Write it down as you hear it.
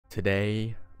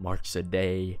Today marks a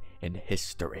day in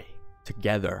history.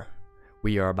 Together,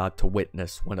 we are about to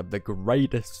witness one of the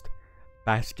greatest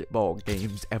basketball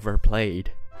games ever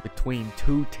played between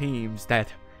two teams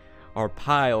that are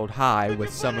piled high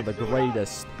with some of the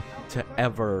greatest to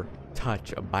ever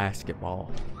touch a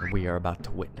basketball. And we are about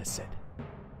to witness it.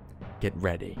 Get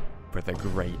ready for the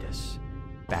greatest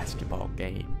basketball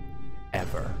game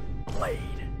ever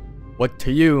played. What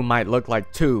to you might look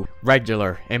like two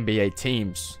regular NBA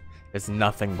teams is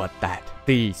nothing but that.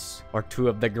 These are two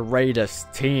of the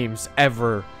greatest teams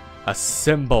ever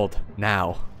assembled.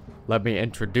 Now, let me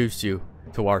introduce you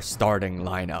to our starting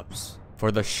lineups.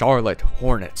 For the Charlotte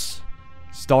Hornets,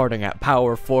 starting at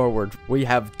power forward, we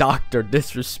have Dr.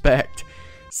 Disrespect.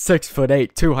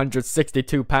 6'8",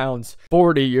 262 pounds,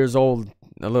 40 years old,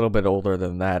 a little bit older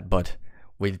than that, but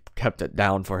we kept it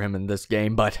down for him in this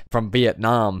game. But from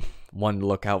Vietnam, one to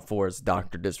look out for is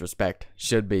Dr. Disrespect.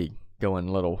 Should be going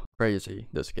a little crazy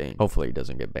this game. Hopefully he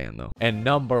doesn't get banned though. And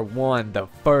number one, the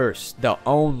first, the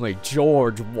only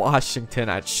George Washington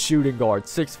at shooting guard,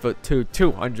 6'2",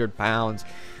 200 pounds,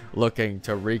 looking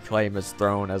to reclaim his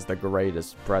throne as the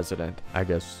greatest president. I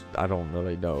guess I don't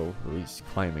really know who he's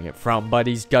claiming it from, but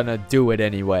he's gonna do it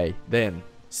anyway. Then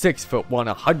 6'1",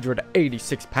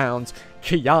 186 pounds,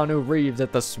 Keanu Reeves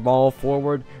at the small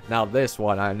forward. Now this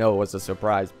one I know was a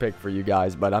surprise pick for you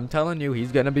guys, but I'm telling you,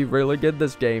 he's gonna be really good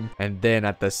this game. And then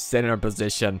at the center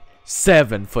position,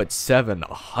 7'7",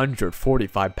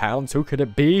 145 pounds. Who could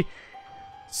it be?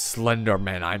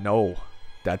 Slenderman. I know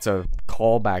that's a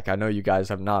callback. I know you guys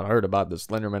have not heard about the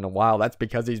Slenderman in a while. That's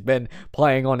because he's been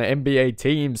playing on the NBA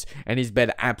teams and he's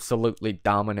been absolutely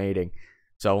dominating.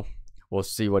 So we'll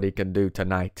see what he can do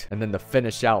tonight. And then to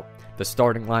finish out the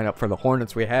starting lineup for the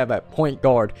Hornets, we have at point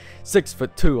guard,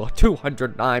 6'2",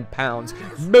 209 pounds,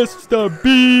 Mr.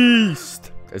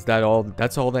 Beast. Is that all?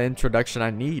 That's all the introduction I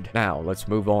need. Now, let's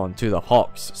move on to the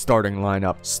Hawks starting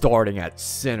lineup. Starting at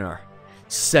center,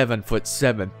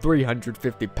 7'7",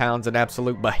 350 pounds, an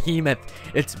absolute behemoth.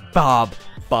 It's Bob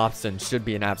Bobson. Should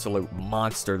be an absolute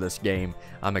monster this game.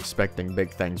 I'm expecting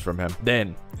big things from him.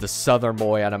 Then, the Southern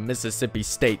boy out of Mississippi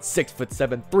State,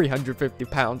 6'7", 350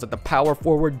 pounds at the power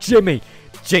forward, Jimmy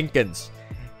Jenkins.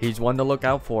 He's one to look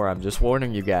out for. I'm just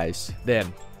warning you guys.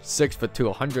 Then, 6'2",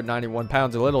 191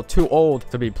 pounds, a little too old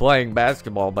to be playing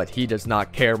basketball, but he does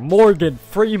not care. Morgan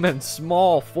Freeman,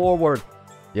 small forward.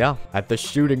 Yeah, at the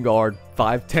shooting guard,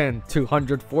 5'10",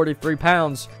 243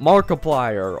 pounds,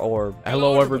 Markiplier, or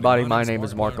hello everybody, my name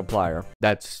is Markiplier.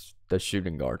 That's the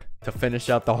shooting guard. To finish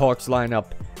out the Hawks lineup,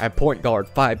 at point guard,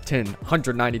 5'10",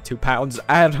 192 pounds,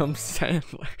 Adam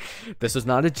Sandler. This is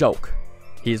not a joke.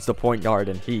 He's the point guard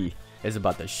and he is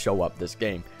about to show up this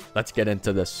game. Let's get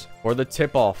into this. For the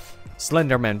tip-off,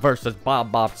 Slenderman versus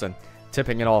Bob Bobson.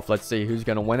 Tipping it off, let's see who's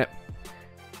gonna win it.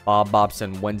 Bob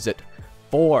Bobson wins it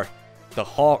for the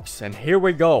Hawks, and here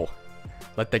we go.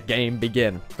 Let the game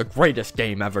begin. The greatest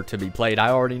game ever to be played. I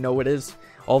already know it is,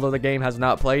 although the game has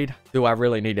not played. Do I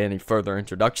really need any further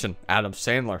introduction? Adam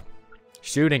Sandler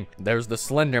shooting. There's the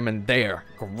Slenderman there,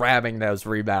 grabbing those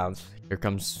rebounds. Here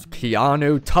comes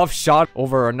Keanu. Tough shot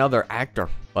over another actor,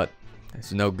 but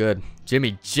it's no good.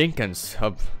 Jimmy Jenkins,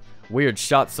 a weird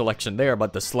shot selection there,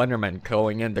 but the Slenderman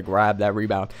going in to grab that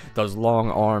rebound. Those long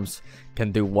arms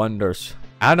can do wonders.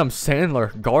 Adam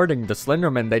Sandler guarding the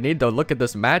Slenderman. They need to look at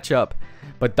this matchup,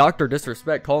 but Dr.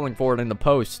 Disrespect calling for it in the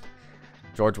post.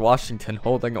 George Washington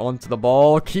holding on to the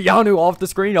ball. Keanu off the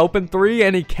screen, open three,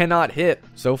 and he cannot hit.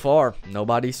 So far,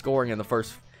 nobody scoring in the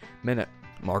first minute.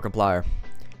 Markiplier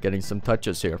getting some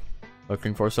touches here.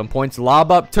 Looking for some points.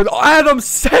 Lob up to Adam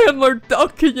Sandler,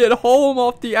 dunking it home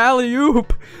off the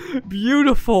alley-oop.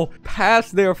 Beautiful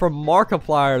pass there from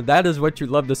Markiplier. That is what you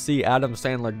love to see. Adam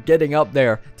Sandler getting up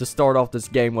there to start off this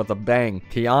game with a bang.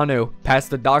 Keanu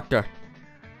past the Doctor.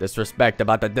 Disrespect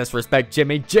about to disrespect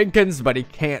Jimmy Jenkins, but he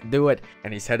can't do it.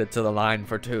 And he's headed to the line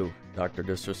for two. Dr.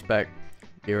 Disrespect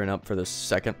gearing up for the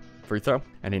second free throw.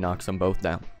 And he knocks them both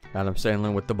down. Adam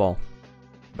Sandler with the ball.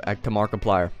 Back to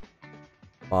Markiplier.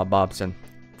 Bob Bobson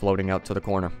floating out to the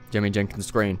corner. Jimmy Jenkins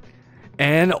screen.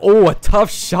 And, oh, a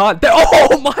tough shot there.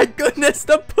 Oh, my goodness,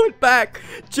 the putback.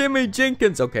 Jimmy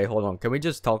Jenkins. Okay, hold on. Can we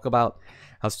just talk about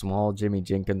how small Jimmy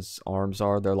Jenkins' arms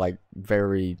are? They're, like,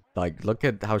 very, like, look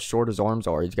at how short his arms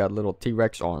are. He's got little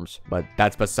T-Rex arms. But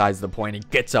that's besides the point. He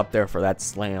gets up there for that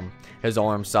slam. His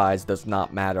arm size does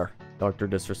not matter. Dr.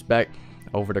 Disrespect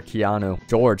over to Keanu.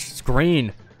 George,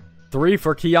 screen. Three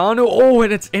for Keanu. Oh,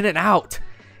 and it's in and out.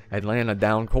 Atlanta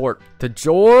down court to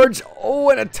George. Oh,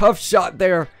 and a tough shot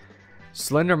there.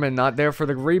 Slenderman not there for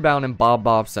the rebound, and Bob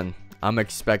Bobson. I'm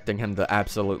expecting him to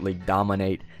absolutely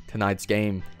dominate tonight's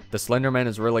game. The Slenderman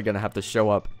is really going to have to show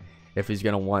up if he's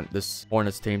going to want this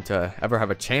Hornets team to ever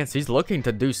have a chance. He's looking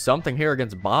to do something here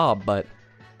against Bob, but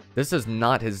this is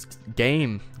not his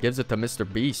game. Gives it to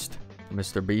Mr. Beast.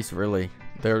 Mr. Beast really...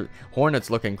 Their Hornets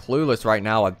looking clueless right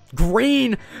now. A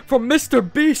green from Mr.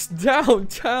 Beast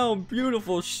downtown.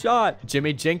 Beautiful shot.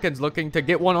 Jimmy Jenkins looking to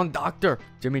get one on Doctor.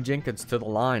 Jimmy Jenkins to the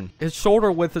line. His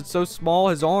shoulder width is so small,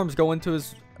 his arms go into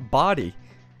his body.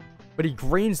 But he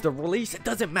greens the release. It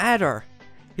doesn't matter.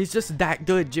 He's just that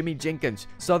good, Jimmy Jenkins.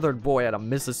 Southern boy out of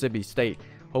Mississippi State.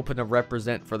 Hoping to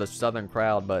represent for the Southern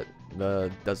crowd, but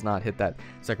does not hit that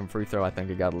second free throw. I think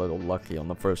he got a little lucky on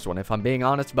the first one, if I'm being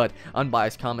honest, but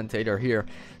unbiased commentator here.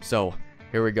 So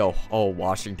here we go. Oh,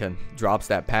 Washington drops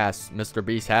that pass. Mr.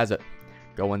 Beast has it.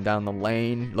 Going down the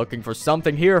lane, looking for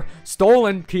something here.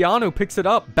 Stolen. Keanu picks it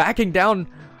up, backing down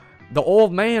the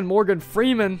old man, Morgan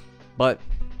Freeman, but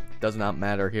does not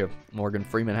matter here. Morgan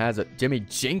Freeman has it. Jimmy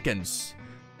Jenkins.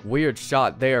 Weird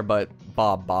shot there, but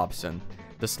Bob Bobson.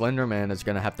 The Slender Man is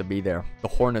going to have to be there. The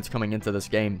Hornets coming into this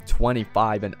game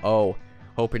 25-0,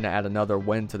 hoping to add another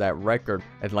win to that record.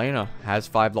 Atlanta has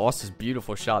 5 losses.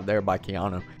 Beautiful shot there by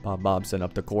Keanu. Bob Bobson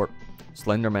up the court.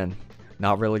 Slender Man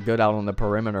not really good out on the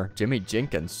perimeter. Jimmy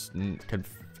Jenkins.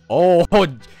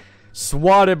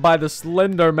 Swatted by the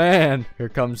Slender Man. Here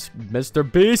comes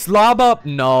Mr. Beast. Lob up.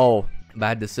 No.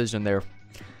 Bad decision there.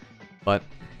 But...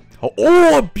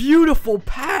 Oh, a beautiful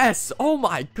pass. Oh,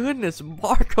 my goodness.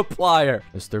 Markiplier.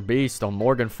 Mr. Beast on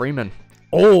Morgan Freeman.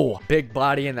 Oh, big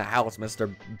body in the house,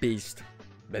 Mr. Beast.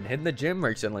 Been hitting the gym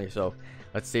recently, so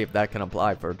let's see if that can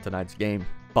apply for tonight's game.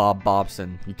 Bob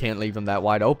Bobson. You can't leave him that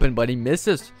wide open, but he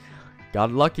misses.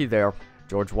 Got lucky there.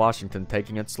 George Washington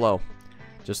taking it slow,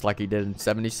 just like he did in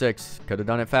 76. Could have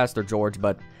done it faster, George,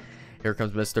 but here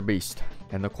comes Mr. Beast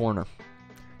in the corner.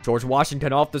 George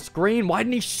Washington off the screen. Why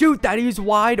didn't he shoot that? He's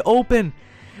wide open.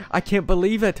 I can't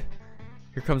believe it.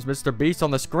 Here comes Mr. Beast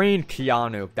on the screen.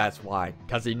 Keanu. That's why.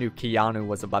 Because he knew Keanu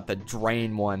was about to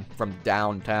drain one from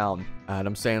downtown.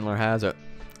 Adam Sandler has it.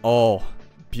 Oh,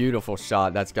 beautiful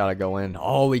shot. That's got to go in.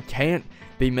 Oh, we can't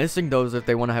be missing those if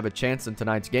they want to have a chance in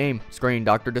tonight's game. Screen.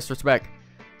 Dr. Disrespect.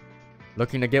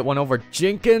 Looking to get one over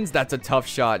Jenkins. That's a tough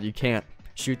shot. You can't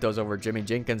shoot those over Jimmy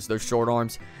Jenkins. Those short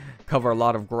arms cover a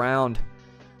lot of ground.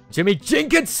 Jimmy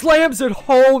Jenkins slams it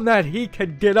home that he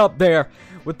can get up there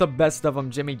with the best of them.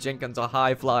 Jimmy Jenkins, a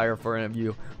high flyer for any of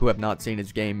you who have not seen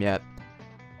his game yet.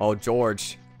 Oh,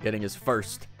 George getting his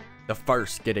first. The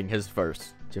first getting his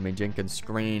first. Jimmy Jenkins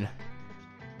screen.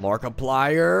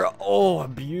 Markiplier. Oh, a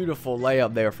beautiful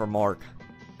layup there for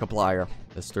Markiplier.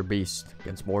 Mr. Beast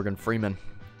against Morgan Freeman.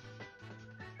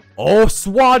 Oh,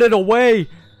 swatted away.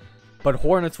 But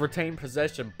Hornets retain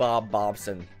possession. Bob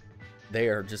Bobson.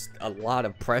 There, just a lot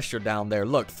of pressure down there.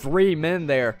 Look, 3 men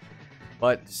there.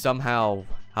 But somehow,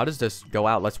 how does this go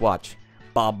out? Let's watch.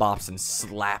 Bob Bobson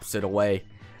slaps it away.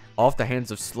 Off the hands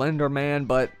of Slender Man,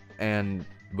 and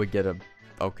we get a...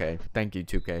 Okay, thank you,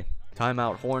 2K.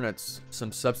 Timeout Hornets.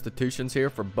 Some substitutions here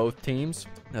for both teams.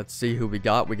 Let's see who we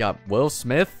got. We got Will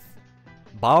Smith.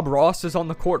 Bob Ross is on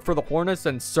the court for the Hornets,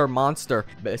 and Sir Monster.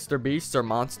 Mr. Beast, Sir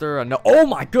Monster. No, oh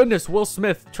my goodness, Will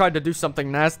Smith tried to do something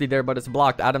nasty there, but it's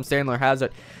blocked. Adam Sandler has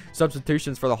it.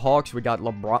 Substitutions for the Hawks. We got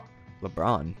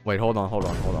LeBron. Wait, hold on.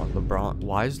 LeBron.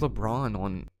 Why is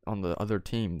LeBron on the other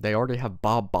team? They already have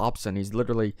Bob Bobson. He's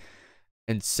literally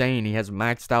insane. He has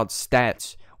maxed out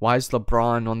stats. Why is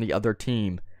LeBron on the other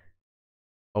team?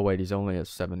 Oh wait, he's only at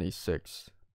 76.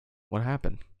 What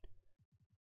happened?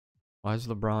 Why does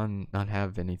LeBron not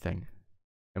have anything?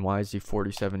 And why is he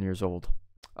 47 years old?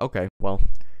 Okay, well,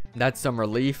 that's some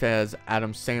relief as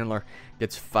Adam Sandler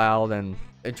gets fouled and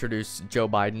introduce Joe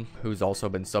Biden, who's also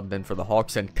been subbed in for the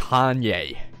Hawks, and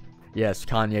Kanye. Yes,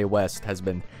 Kanye West has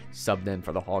been subbed in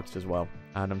for the Hawks as well.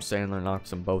 Adam Sandler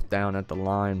knocks them both down at the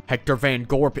line. Hector Van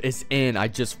Gorp is in. I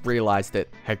just realized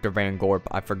it. Hector Van Gorp,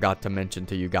 I forgot to mention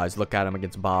to you guys. Look at him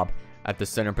against Bob at the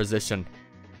center position.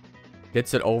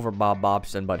 Gets it over Bob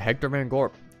Bobson, but Hector Van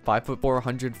Gorp, 5'4",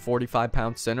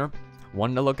 145-pound center.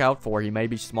 One to look out for. He may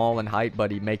be small in height,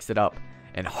 but he makes it up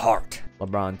in heart.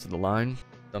 LeBron to the line.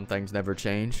 Some things never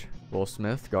change. Will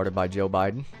Smith, guarded by Joe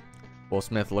Biden. Will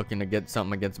Smith looking to get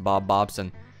something against Bob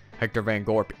Bobson. Hector Van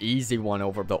Gorp, easy one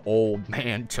over the old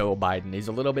man, Joe Biden. He's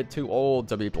a little bit too old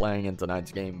to be playing in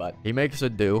tonight's game, but he makes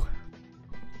it do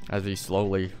as he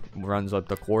slowly runs up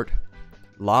the court.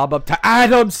 Lob up to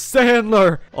Adam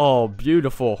Sandler. Oh,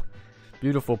 beautiful.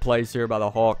 Beautiful plays here by the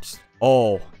Hawks.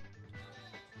 Oh.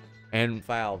 And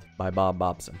fouled by Bob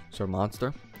Bobson. Sir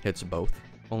Monster hits both.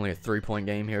 Only a 3-point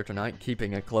game here tonight.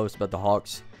 Keeping it close, but the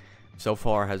Hawks so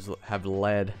far have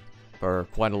led for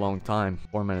quite a long time.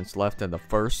 4 minutes left in the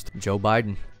first. Joe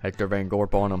Biden. Hector Van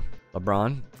Gorp on him.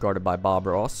 LeBron, guarded by Bob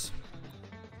Ross.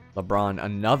 LeBron,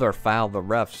 another foul. The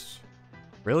refs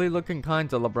really looking kind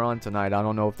to LeBron tonight. I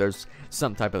don't know if there's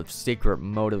some type of secret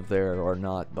motive there or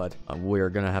not, but we're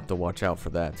going to have to watch out for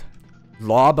that.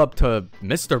 Lob up to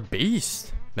Mr.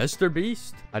 Beast. Mr.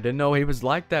 Beast. I didn't know he was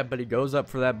like that, but he goes up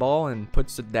for that ball and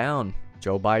puts it down.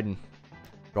 Joe Biden,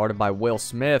 guarded by Will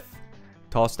Smith.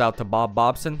 Tossed out to Bob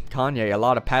Bobson. Kanye, a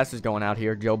lot of passes going out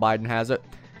here. Joe Biden has it.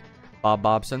 Bob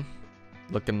Bobson,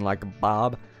 looking like a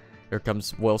Bob. Here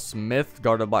comes Will Smith,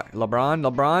 guarded by LeBron.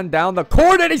 LeBron down the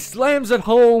court, and he slams it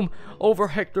home over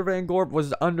Hector Van Gorp.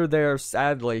 Was under there,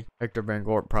 sadly. Hector Van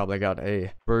Gorp probably got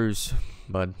a bruise,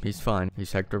 but he's fine.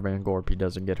 He's Hector Van Gorp. He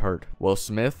doesn't get hurt. Will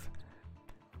Smith,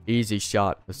 easy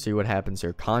shot. Let's see what happens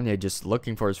here. Kanye just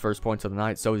looking for his first points of the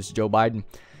night. So is Joe Biden.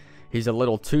 He's a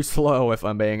little too slow, if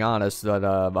I'm being honest. But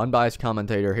unbiased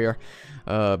commentator here.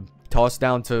 Tossed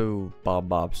down to Bob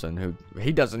Bobson, who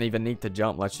he doesn't even need to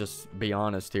jump. Let's just be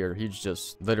honest here. He's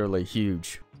just literally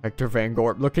huge. Hector Van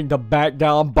Gorp looking to back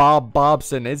down Bob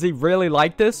Bobson. Is he really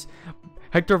like this?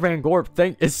 Hector Van Gorp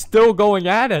is still going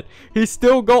at it. He's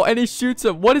still and he shoots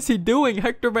it. What is he doing?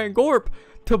 Hector Van Gorp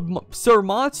to Sir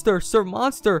Monster. Sir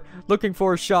Monster looking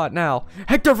for a shot now.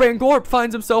 Hector Van Gorp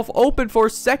finds himself open for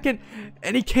a second,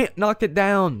 and he can't knock it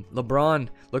down. LeBron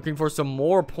looking for some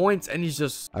more points, and he's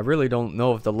just... I really don't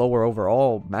know if the lower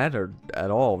overall mattered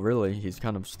at all, really. He's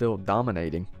kind of still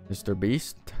dominating. Mr.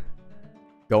 Beast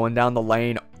going down the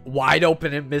lane. Wide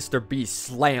open, and Mr. Beast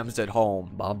slams it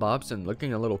home. Bob Bobson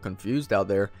looking a little confused out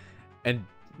there. And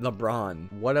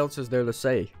LeBron, what else is there to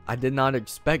say? I did not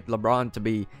expect LeBron to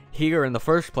be here in the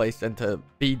first place and to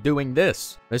be doing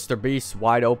this. Mr. Beast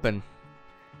wide open.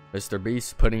 Mr.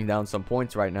 Beast putting down some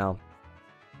points right now.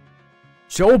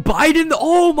 Joe Biden,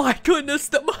 oh my goodness,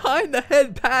 the behind the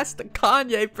head pass to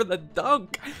Kanye for the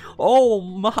dunk. Oh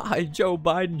my, Joe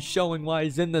Biden showing why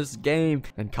he's in this game.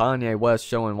 And Kanye West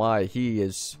showing why he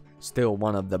is still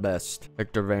one of the best.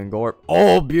 Hector Van Gorp.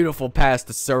 Oh, beautiful pass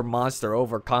to Sir Monster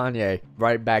over Kanye.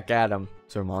 Right back at him.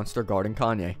 Sir Monster guarding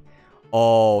Kanye.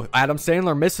 Oh, Adam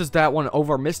Sandler misses that one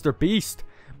over Mr. Beast.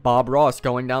 Bob Ross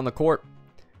going down the court.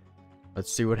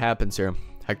 Let's see what happens here.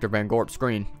 Hector Van Gorp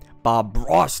screen. Bob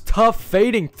Ross, tough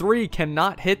fading three,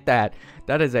 cannot hit that.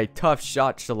 That is a tough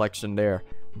shot selection there.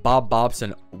 Bob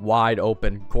Bobson wide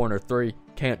open, corner three,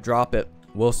 can't drop it.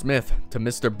 Will Smith to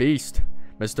Mr. Beast.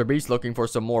 Mr. Beast looking for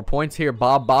some more points here.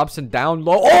 Bob Bobson down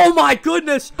low. Oh my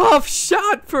goodness, tough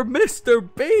shot for Mr.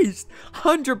 Beast.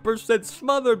 100%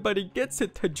 smothered, but he gets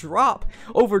it to drop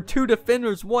over two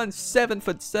defenders. One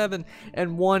 7'7"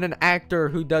 and one an actor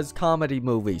who does comedy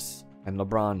movies. And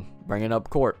LeBron bringing up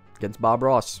court against Bob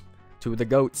Ross. Two of the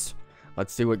GOATs.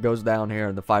 Let's see what goes down here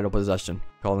in the final possession.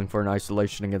 Calling for an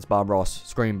isolation against Bob Ross.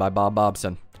 Screen by Bob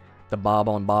Bobson. The Bob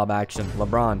on Bob action.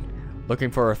 LeBron looking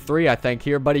for a three, I think,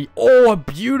 here. But a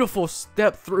beautiful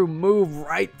step through move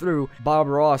right through Bob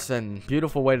Ross. And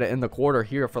beautiful way to end the quarter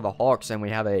here for the Hawks. And we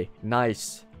have a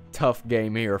nice, tough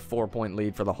game here. 4-point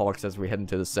lead for the Hawks as we head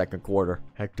into the second quarter.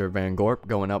 Hector Van Gorp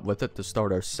going up with it to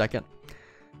start our second.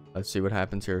 Let's see what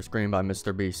happens here. Screen by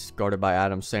Mr. Beast. Guarded by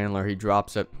Adam Sandler. He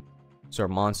drops it. Sir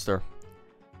Monster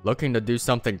looking to do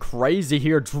something crazy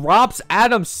here. Drops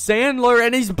Adam Sandler,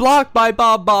 and he's blocked by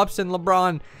Bob Bobson.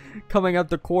 LeBron coming up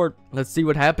the court. Let's see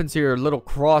what happens here. Little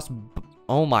cross.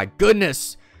 Oh my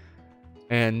goodness.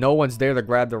 And no one's there to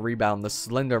grab the rebound. The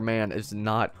slender man is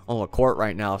not on the court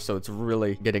right now, so it's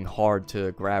really getting hard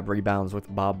to grab rebounds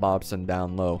with Bob Bobson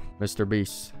down low. Mr.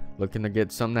 Beast looking to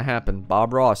get something to happen.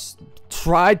 Bob Ross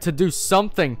tried to do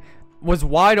something. Was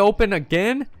wide open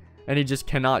again, and he just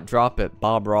cannot drop it.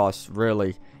 Bob Ross,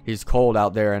 really, he's cold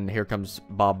out there, and here comes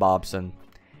Bob Bobson.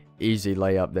 Easy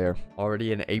layup there.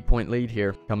 Already an 8-point lead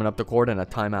here. Coming up the court and a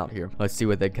timeout here. Let's see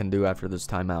what they can do after this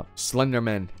timeout.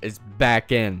 Slenderman is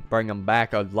back in. Bring him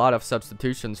back. A lot of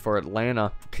substitutions for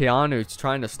Atlanta. Keanu's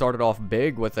trying to start it off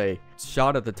big with a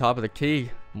shot at the top of the key.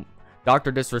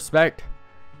 Dr. Disrespect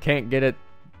can't get it.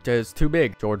 It's too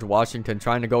big. George Washington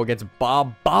trying to go against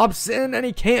Bob Bobson, and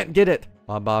he can't get it.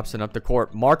 Bob Bobson up the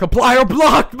court. Markiplier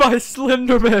blocked by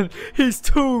Slenderman. He's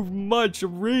too much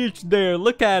reach there.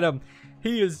 Look at him.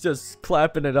 He is just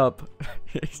clapping it up.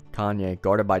 Kanye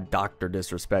guarded by Dr.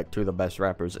 Disrespect, two of the best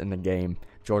rappers in the game.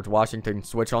 George Washington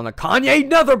switch on the Kanye.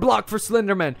 Another block for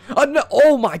Slenderman.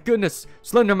 Oh my goodness.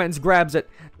 Slenderman grabs it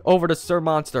over to Sir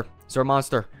Monster. Sir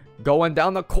Monster going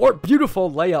down the court. Beautiful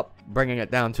layup. Bringing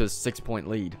it down to a 6-point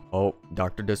lead. Oh,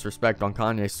 Dr. Disrespect on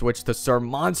Kanye. Switch to Sir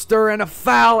Monster, and a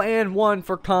foul and one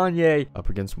for Kanye. Up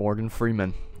against Morgan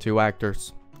Freeman. Two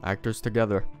actors. Actors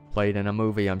together. Played in a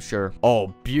movie, I'm sure.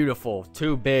 Oh, beautiful.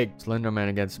 Too big. Slenderman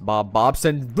against Bob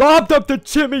Bobson. Lobbed up to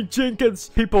Jimmy Jenkins.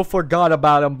 People forgot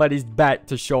about him, but he's back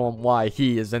to show him why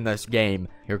he is in this game.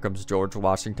 Here comes George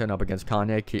Washington up against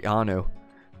Kanye. Keanu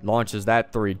launches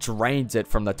that 3. Drains it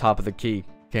from the top of the key.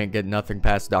 Can't get nothing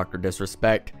past Dr.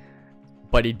 Disrespect.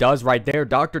 But he does right there.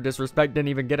 Dr. Disrespect didn't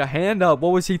even get a hand up.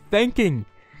 What was he thinking?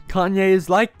 Kanye is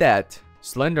like that.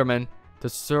 Slenderman to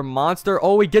Sir Monster.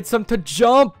 Oh, he gets him to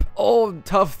jump. Oh,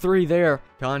 tough 3 there.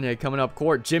 Kanye coming up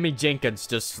court. Jimmy Jenkins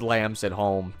just slams it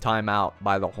home. Timeout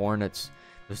by the Hornets.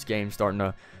 This game's starting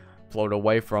to float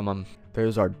away from him.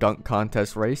 There's our dunk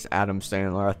contest race. Adam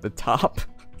Sandler at the top.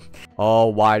 Oh,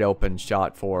 wide open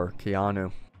shot for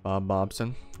Keanu. Bob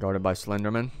Bobson guarded by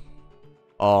Slenderman.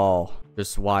 Oh,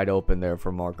 just wide open there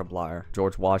for Markiplier.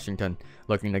 George Washington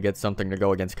looking to get something to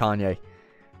go against Kanye.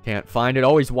 Can't find it.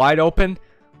 Oh, he's wide open.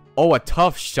 Oh, a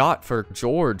tough shot for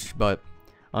George, but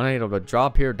unable to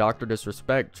drop here. Dr.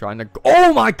 Disrespect trying to...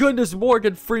 Oh my goodness,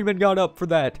 Morgan Freeman got up for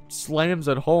that. Slams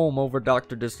it home over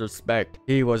Dr. Disrespect.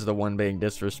 He was the one being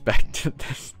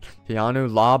disrespected.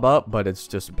 Keanu lob up, but it's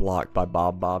just blocked by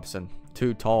Bob Bobson.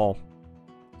 Too tall.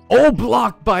 Oh,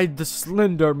 blocked by the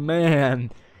Slender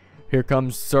Man. Here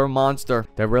comes Sir Monster.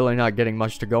 They're really not getting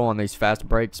much to go on these fast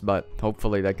breaks, but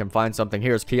hopefully they can find something.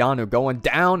 Here's Keanu going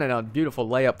down, and a beautiful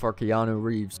layup for Keanu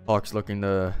Reeves. Hawks looking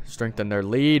to strengthen their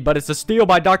lead, but it's a steal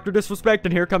by Dr. Disrespect,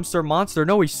 and here comes Sir Monster.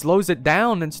 No, he slows it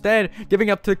down instead, giving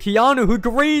up to Keanu, who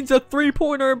greens a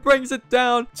 3-pointer and brings it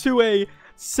down to a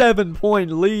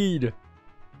 7-point lead.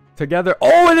 Together.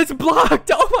 Oh, and it's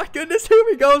blocked. Oh my goodness, here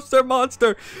we go, Sir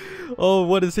Monster. Oh,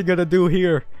 what is he gonna do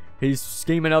here? He's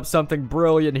scheming up something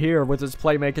brilliant here with his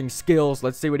playmaking skills.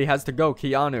 Let's see what he has to go.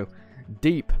 Keanu,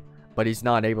 deep, but he's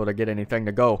not able to get anything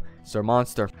to go. Sir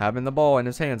Monster having the ball in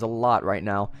his hands a lot right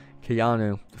now.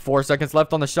 Keanu, 4 seconds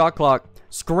left on the shot clock.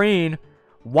 Screen,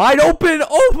 wide open.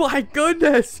 Oh my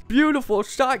goodness. Beautiful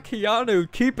shot,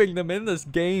 Keanu, keeping them in this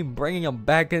game, bringing them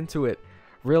back into it.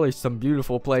 Really some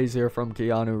beautiful plays here from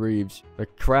Keanu Reeves. The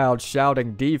crowd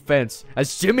shouting defense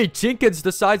as Jimmy Jenkins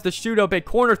decides to shoot up a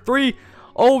corner 3.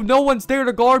 Oh, no one's there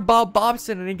to guard Bob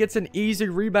Bobson, and he gets an easy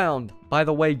rebound. By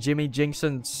the way, Jimmy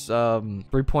Jenkins'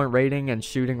 3-point rating and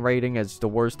shooting rating is the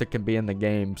worst it can be in the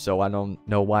game, so I don't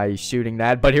know why he's shooting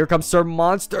that. But here comes Sir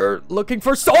Monster looking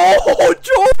for... Oh,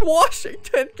 George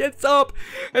Washington gets up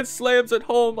and slams it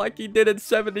home like he did in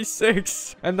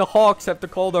 76. And the Hawks have to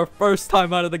call their first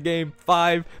time out of the game.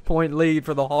 5-point lead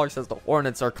for the Hawks as the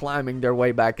Hornets are climbing their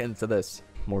way back into this.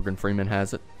 Morgan Freeman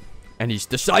has it. And he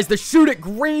decides to shoot it,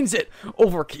 greens it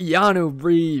over Keanu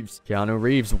Reeves. Keanu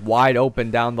Reeves wide open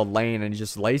down the lane, and he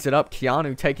just lays it up.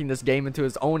 Keanu taking this game into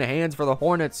his own hands for the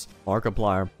Hornets.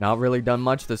 Markiplier, not really done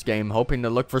much this game, hoping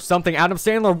to look for something. Adam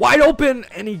Sandler wide open,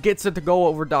 and he gets it to go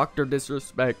over Dr.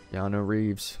 Disrespect. Keanu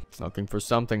Reeves looking for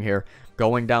something here.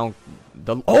 Going down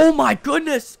the... Oh my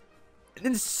goodness! An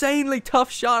insanely tough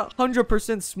shot.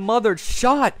 100% smothered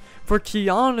shot for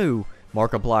Keanu.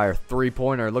 Markiplier,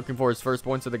 3-pointer, looking for his first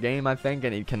points of the game, I think,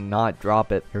 and he cannot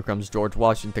drop it. Here comes George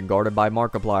Washington, guarded by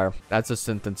Markiplier. That's a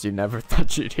sentence you never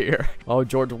thought you'd hear. Oh,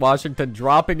 George Washington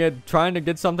dropping it, trying to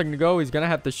get something to go. He's going to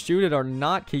have to shoot it or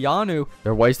not. Keanu,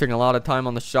 they're wasting a lot of time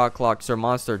on the shot clock. Sir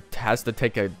Monster has to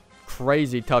take a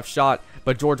crazy tough shot,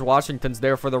 but George Washington's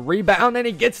there for the rebound, and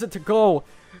he gets it to go,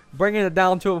 bringing it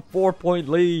down to a 4-point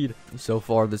lead. So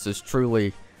far, this is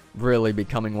truly... really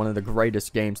becoming one of the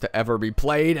greatest games to ever be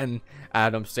played, and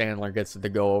Adam Sandler gets it to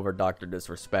go over Dr.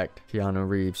 Disrespect. Keanu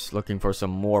Reeves looking for some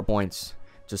more points.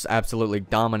 Just absolutely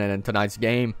dominant in tonight's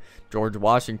game. George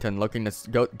Washington looking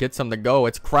to get some to go.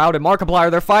 It's crowded.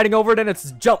 Markiplier, they're fighting over it, and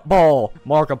it's jump ball.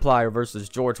 Markiplier versus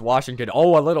George Washington.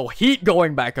 Oh, a little heat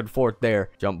going back and forth there.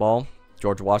 Jump ball.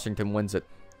 George Washington wins it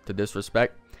to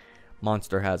Disrespect.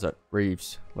 Monster has it.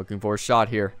 Reeves looking for a shot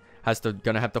here.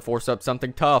 Gonna have to force up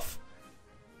something tough.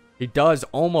 He does,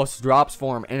 almost drops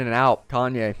for him, in and out.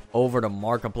 Kanye over to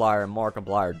Markiplier, and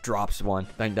Markiplier drops one.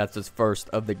 I think that's his first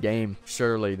of the game.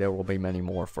 Surely there will be many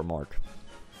more for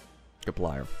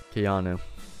Markiplier. Keanu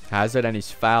has it, and he's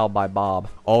fouled by Bob.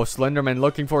 Oh, Slenderman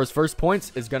looking for his first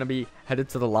points is going to be headed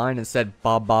to the line. Instead,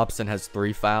 Bob Bobson has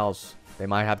 3 fouls. They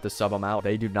might have to sub him out.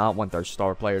 They do not want their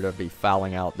star player to be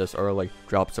fouling out this early.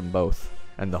 Drops them both.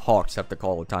 And the Hawks have to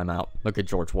call a timeout. Look at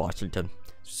George Washington.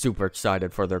 Super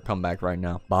excited for their comeback right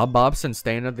now. Bob Bobson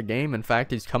staying at the game. In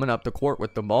fact, he's coming up the court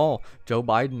with the ball. Joe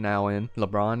Biden now in.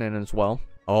 LeBron in as well.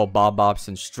 Oh, Bob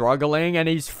Bobson struggling, and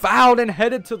he's fouled and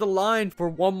headed to the line for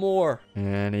one more.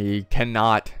 And he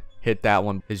cannot hit that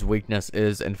one. His weakness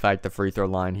is, in fact, the free throw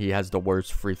line. He has the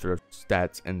worst free throw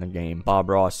stats in the game. Bob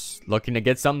Ross looking to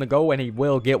get something to go, and he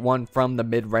will get one from the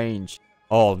mid-range.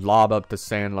 Oh, lob up to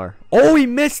Sandler. Oh, he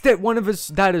missed it. One of his...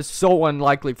 That is so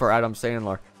unlikely for Adam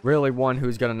Sandler. Really one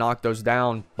who's going to knock those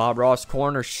down. Bob Ross,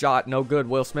 corner shot. No good.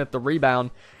 Will Smith, the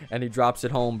rebound. And he drops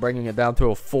it home, bringing it down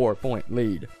to a 4-point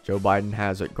lead. Joe Biden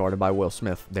has it, guarded by Will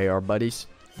Smith. They are buddies.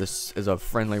 This is a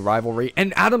friendly rivalry.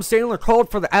 And Adam Sandler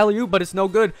called for the alley-oop, but it's no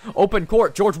good. Open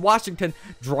court. George Washington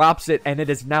drops it, and it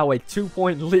is now a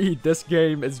 2-point lead. This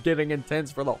game is getting intense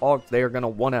for the Hawks. They are going to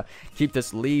want to keep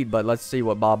this lead, but let's see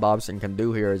what Bob Bobson can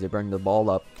do here as they bring the ball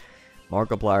up.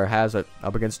 Markiplier has it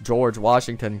up against George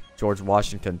Washington. George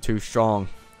Washington too strong.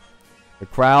 The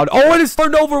crowd. Oh, it is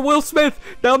turned over. Will Smith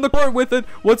down the court with it.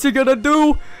 What's he going to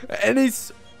do? And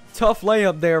he's... Tough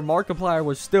layup there. Markiplier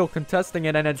was still contesting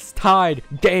it, and it's tied.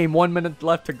 Game. 1 minute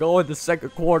left to go in the second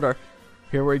quarter.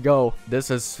 Here we go.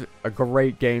 This is a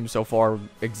great game so far.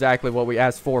 Exactly what we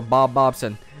asked for. Bob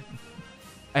Bobson.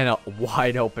 And a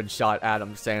wide open shot,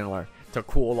 Adam Sandler, to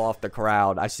cool off the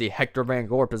crowd. I see Hector Van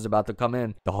Gorp is about to come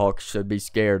in. The Hawks should be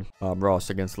scared. Bob Ross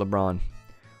against LeBron.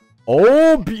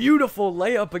 Oh, beautiful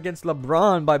layup against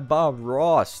LeBron by Bob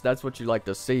Ross. That's what you like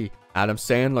to see. Adam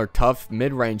Sandler, tough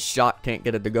mid-range shot. Can't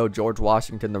get it to go. George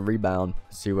Washington, the rebound.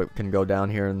 See what can go down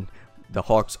here in the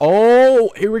Hawks. Oh,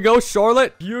 here we go.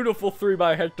 Charlotte. Beautiful three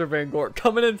by Hector Van Gorp.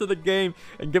 Coming into the game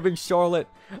and giving Charlotte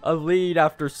a lead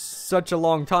after such a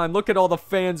long time. Look at all the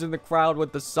fans in the crowd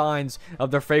with the signs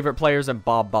of their favorite players. And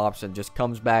Bob Bobson just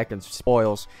comes back and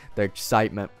spoils the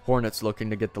excitement. Hornets looking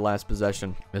to get the last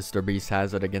possession. Mr. Beast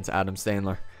has it against Adam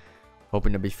Sandler.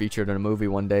 Hoping to be featured in a movie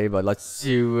one day, but let's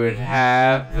see what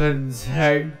happens.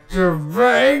 Hector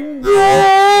Van Gorp!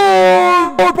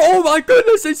 Oh my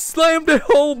goodness, he slammed it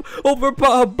home over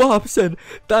Bob Bobson.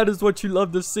 That is what you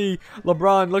love to see.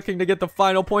 LeBron looking to get the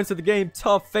final points of the game.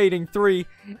 Tough fading three,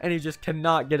 and he just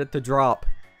cannot get it to drop.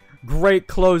 Great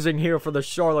closing here for the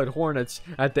Charlotte Hornets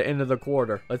at the end of the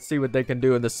quarter. Let's see what they can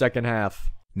do in the second half.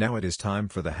 Now it is time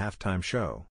for the halftime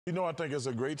show. You know, I think it's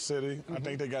a great city. I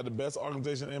think they got the best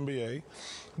organization in NBA,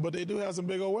 but they do have some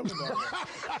big old women down there.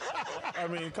 I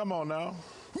mean, come on now.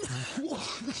 See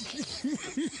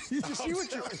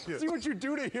what you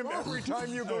do to him every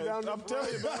time you go down. I'm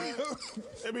telling you, man.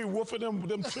 They be whooping them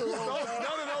children. None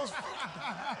of those.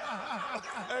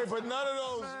 Hey, but none of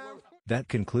those. That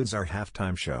concludes our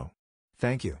halftime show.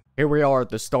 Thank you. Here we are at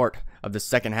the start of the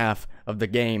second half of the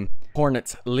game.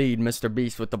 Hornets lead. Mr.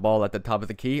 Beast with the ball at the top of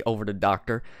the key. Over to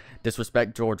Dr.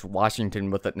 Disrespect. George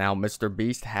Washington with it now. Mr.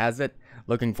 Beast has it.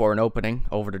 Looking for an opening.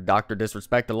 Over to Dr.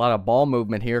 Disrespect. A lot of ball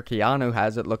movement here. Keanu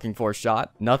has it. Looking for a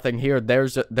shot. Nothing here.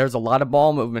 There's a lot of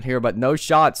ball movement here, but no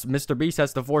shots. Mr. Beast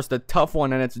has to force the tough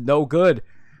one, and it's no good.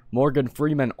 Morgan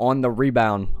Freeman on the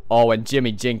rebound. Oh, and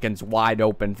Jimmy Jenkins wide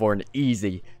open for an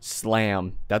easy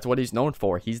slam. That's what he's known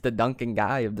for. He's the dunking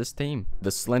guy of this team.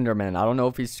 The Slender Man. I don't know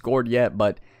if he's scored yet,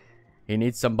 but he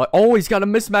needs somebody. Oh, he's got a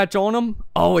mismatch on him.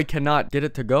 Oh, he cannot get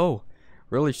it to go.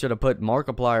 Really should have put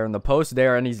Markiplier in the post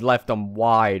there, and he's left him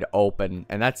wide open.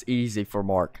 And that's easy for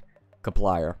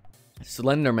Markiplier.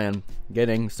 Slenderman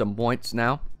getting some points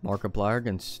now. Markiplier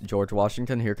against George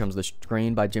Washington. Here comes the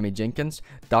screen by Jimmy Jenkins.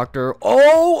 Dr.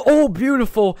 Oh,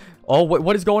 beautiful. Oh,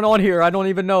 what is going on here? I don't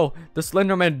even know. The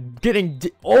Slenderman getting...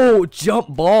 jump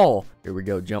ball. Here we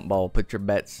go, jump ball. Put your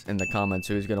bets in the comments.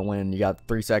 Who's going to win? You got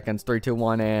 3 seconds. 3, 2,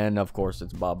 1. And, of course,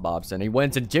 it's Bob Bobson. He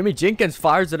wins, and Jimmy Jenkins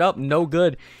fires it up. No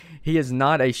good. He is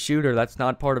not a shooter. That's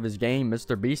not part of his game.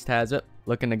 Mr. Beast has it.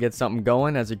 Looking to get something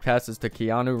going as he passes to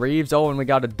Keanu Reeves. Oh, and we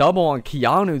got a double on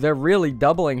Keanu. They're really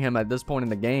doubling him at this point in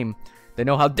the game. They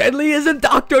know how deadly he is, and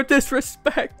Dr.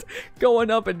 Disrespect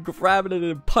going up and grabbing it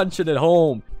and punching it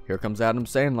home. Here comes Adam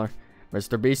Sandler.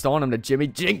 Mr. Beast on him to Jimmy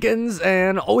Jenkins,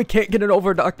 and oh, he can't get it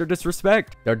over Dr.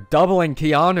 Disrespect. They're doubling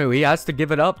Keanu. He has to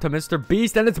give it up to Mr.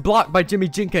 Beast, and it's blocked by Jimmy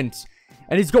Jenkins.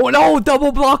 And he's going, oh,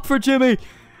 double block for Jimmy.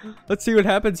 Let's see what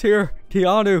happens here.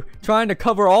 Keanu trying to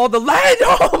cover all the land.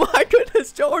 Oh my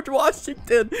goodness, George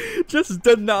Washington just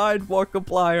denied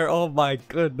Markiplier. Oh my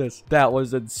goodness, that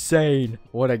was insane.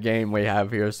 What a game we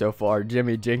have here so far.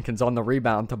 Jimmy Jenkins on the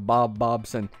rebound to Bob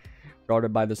Bobson,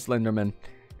 guarded by the Slenderman.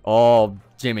 Oh,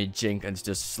 Jimmy Jenkins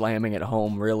just slamming it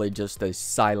home. Really just a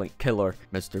silent killer.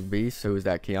 Mr. Beast, who is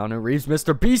that? Keanu Reeves.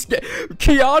 Mr. Beast.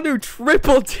 Keanu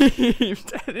triple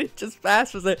teamed. And he just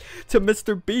passes it to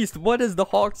Mr. Beast. What is the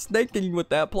Hawks thinking with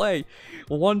that play?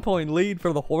 1 point lead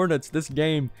for the Hornets. This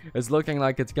game is looking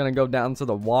like it's going to go down to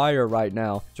the wire right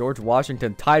now. George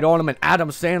Washington tied on him, and Adam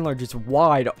Sandler just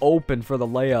wide open for the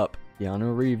layup.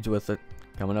 Keanu Reeves with it.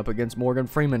 Coming up against Morgan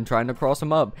Freeman, trying to cross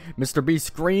him up. Mr. Beast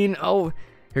screen. Oh,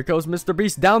 Here goes Mr.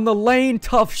 Beast down the lane.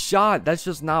 Tough shot. That's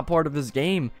just not part of his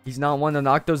game. He's not one to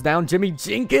knock those down. Jimmy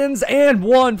Jenkins, and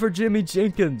one for Jimmy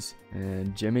Jenkins.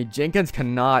 And Jimmy Jenkins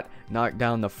cannot knock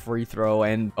down the free throw.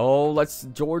 And oh, let's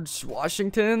George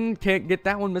Washington. Can't get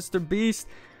that one, Mr. Beast.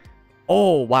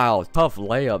 Oh, wow. Tough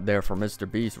layup there for Mr.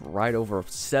 Beast. Right over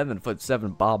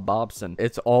 7'7" Bob Bobson.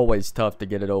 It's always tough to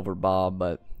get it over Bob,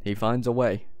 but he finds a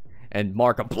way. And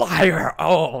Markiplier,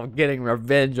 oh, getting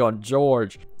revenge on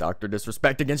George. Dr.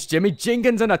 Disrespect against Jimmy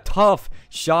Jenkins, and a tough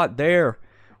shot there.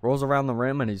 Rolls around the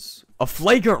rim, and he's a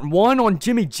flagrant one on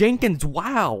Jimmy Jenkins.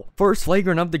 Wow. First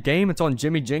flagrant of the game. It's on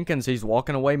Jimmy Jenkins. He's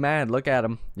walking away mad. Look at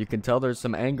him. You can tell there's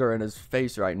some anger in his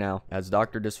face right now. As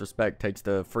Dr. Disrespect takes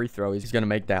the free throw, he's going to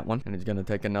make that one, and he's going to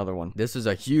take another one. This is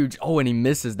a huge, oh, and he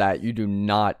misses that. You do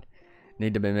not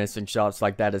need to be missing shots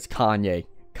like that as Kanye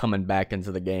coming back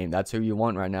into the game. That's who you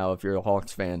want right now if you're a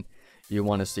Hawks fan. You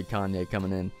want to see Kanye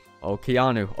coming in. Oh,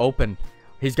 Keanu, open.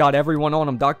 He's got everyone on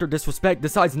him. Dr. Disrespect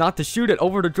decides not to shoot it.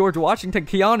 Over to George Washington.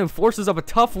 Keanu forces up a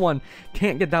tough one.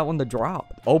 Can't get that one to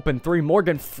drop. Open three.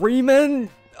 Morgan Freeman.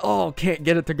 Oh, can't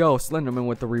get it to go. Slenderman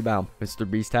with the rebound. Mr.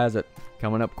 Beast has it.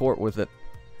 Coming up court with it.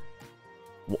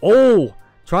 Oh,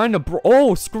 trying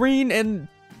to... screen, and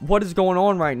what is going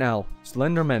on right now?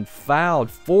 Slenderman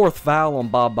fouled. Fourth foul on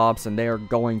Bob Bobson. They are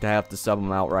going to have to sub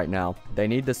him out right now. They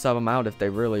need to sub him out if they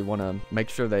really want to make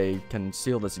sure they can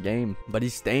seal this game. But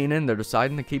he's staying in. They're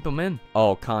deciding to keep him in.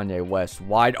 Oh, Kanye West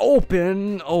wide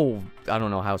open. Oh, I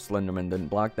don't know how Slenderman didn't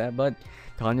block that, but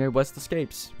Kanye West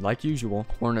escapes like usual.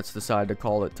 Hornets decide to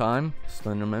call it time.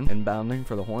 Slenderman inbounding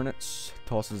for the Hornets.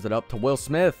 Tosses it up to Will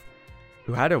Smith,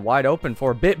 who had it wide open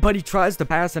for a bit, but he tries to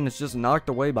pass and it's just knocked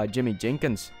away by Jimmy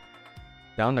Jenkins.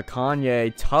 Down to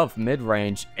Kanye, tough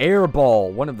mid-range, air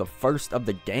ball, one of the first of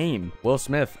the game. Will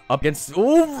Smith up against,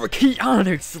 oh,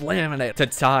 Keanu slamming it to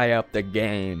tie up the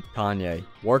game. Kanye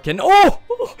working,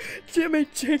 Jimmy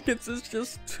Jenkins is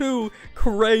just too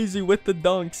crazy with the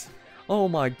dunks. Oh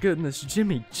my goodness,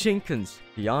 Jimmy Jenkins.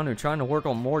 Keanu trying to work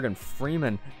on Morgan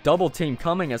Freeman. Double team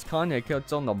coming as Kanye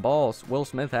cuts on the ball. Will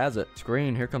Smith has it.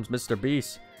 Screen, here comes Mr.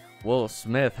 Beast. Will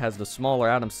Smith has the smaller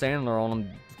Adam Sandler on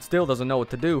him. Still doesn't know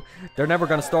what to do. They're never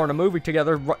going to start a movie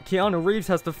together. Keanu Reeves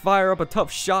has to fire up a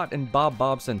tough shot, and Bob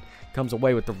Bobson comes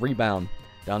away with the rebound.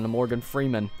 Down to Morgan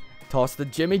Freeman. Toss to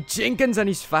Jimmy Jenkins, and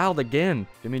he's fouled again.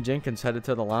 Jimmy Jenkins headed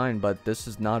to the line, but this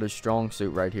is not his strong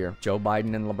suit right here. Joe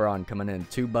Biden and LeBron coming in.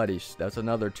 Two buddies. That's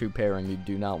another two pairing you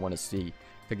do not want to see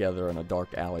together in a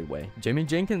dark alleyway. Jimmy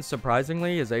Jenkins,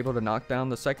 surprisingly, is able to knock down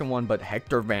the second one, but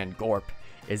Hector Van Gorp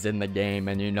is in the game,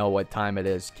 and you know what time it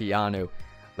is. Keanu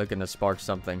looking to spark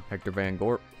something. Hector Van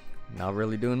Gorp not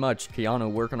really doing much. Keanu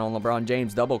working on LeBron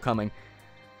James. Double coming.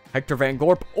 Hector Van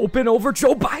Gorp open over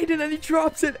Joe Biden, and he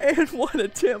drops it. And what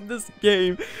attempt. This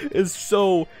game is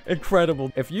so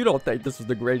incredible. If you don't think this is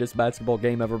the greatest basketball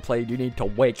game ever played, you need to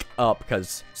wake up,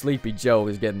 because Sleepy Joe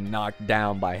is getting knocked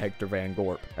down by Hector Van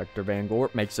Gorp. Hector Van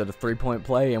Gorp makes it a three-point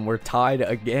play, and we're tied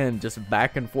again, just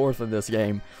back and forth in this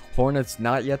game. Hornets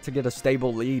not yet to get a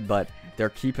stable lead, but they're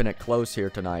keeping it close here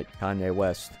tonight. Kanye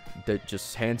West that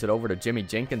just hands it over to Jimmy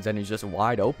Jenkins, and he's just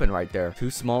wide open right there.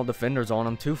 Two small defenders on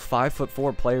him, two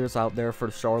 5'4" players out there for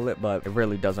Charlotte, but it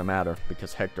really doesn't matter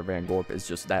because Hector Van Gorp is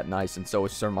just that nice, and so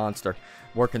is Sir Monster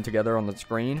working together on the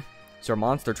screen. Sir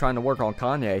Monster trying to work on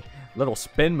Kanye. Little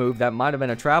spin move that might have been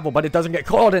a travel, but it doesn't get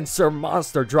called, and Sir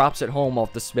Monster drops it home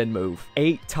off the spin move.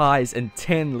 8 ties and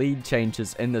 10 lead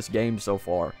changes in this game so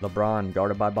far. LeBron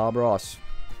guarded by Bob Ross.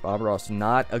 Bob Ross,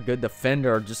 not a good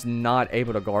defender, just not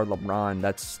able to guard LeBron.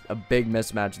 That's a big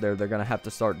mismatch there. They're going to have to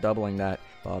start doubling that.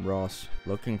 Bob Ross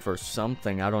looking for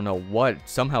something. I don't know what.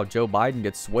 Somehow Joe Biden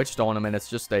gets switched on him, and it's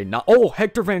just a not. Oh,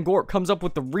 Hector Van Gorp comes up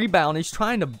with the rebound. He's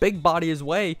trying to big body his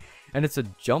way, and it's a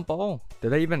jump ball.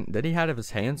 Did he have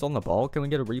his hands on the ball? Can we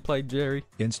get a replay, Jerry?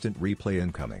 Instant replay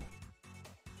incoming.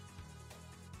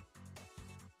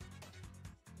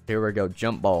 Here we go,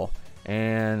 jump ball.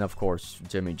 And, of course,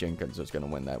 Jimmy Jenkins is going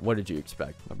to win that. What did you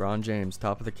expect? LeBron James,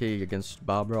 top of the key against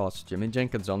Bob Ross. Jimmy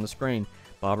Jenkins on the screen.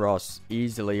 Bob Ross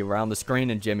easily around the screen,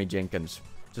 and Jimmy Jenkins.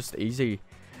 Just easy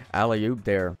alley-oop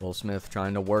there. Will Smith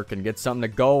trying to work and get something to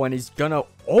go, and he's going to...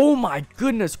 Oh, my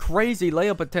goodness, crazy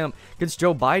layup attempt against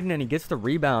Joe Biden, and he gets the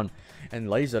rebound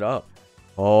and lays it up.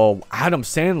 Oh, Adam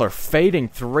Sandler fading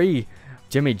three.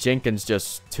 Jimmy Jenkins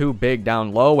just too big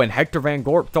down low, and Hector Van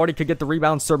Gorp thought he could get the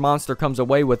rebound. Sir Monster comes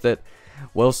away with it.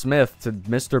 Will Smith to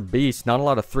Mr. Beast. Not a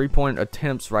lot of three-point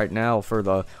attempts right now for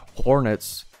the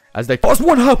Hornets as they toss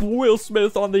one up. Will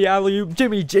Smith on the alley-oop.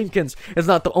 Jimmy Jenkins is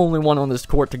not the only one on this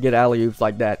court to get alley-oops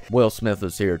like that. Will Smith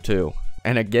is here too.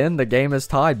 And again, the game is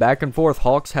tied back and forth.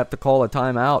 Hawks have to call a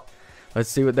timeout. Let's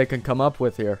see what they can come up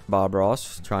with here. Bob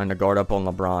Ross trying to guard up on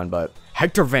LeBron, but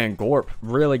Hector Van Gorp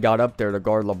really got up there to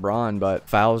guard LeBron, but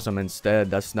fouls him instead.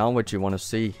 That's not what you want to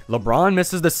see. LeBron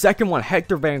misses the second one.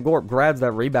 Hector Van Gorp grabs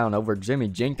that rebound over Jimmy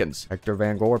Jenkins. Hector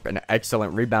Van Gorp, an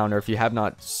excellent rebounder if you have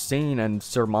not seen, and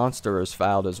Sir Monster is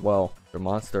fouled as well. Sir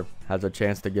Monster has a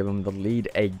chance to give him the lead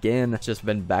again. It's just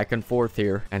been back and forth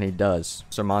here, and he does.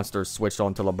 Sir Monster switched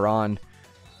on to LeBron.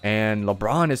 And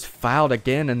LeBron is fouled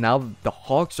again, and now the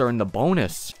Hawks are in the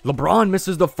bonus. LeBron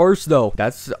misses the first, though.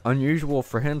 That's unusual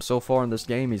for him so far in this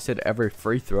game. He's hit every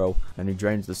free throw, and he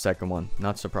drains the second one,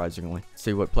 not surprisingly.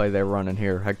 See what play they're running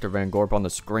here. Hector Van Gorp on the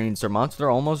screen. Sir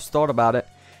Monster almost thought about it.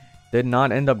 Did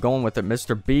not end up going with it.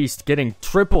 Mr. Beast getting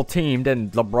triple teamed,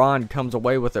 and LeBron comes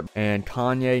away with it. And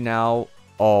Kanye now,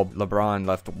 oh, LeBron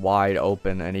left wide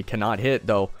open, and he cannot hit,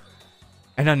 though.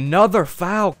 And another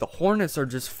foul. The Hornets are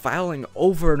just fouling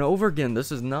over and over again.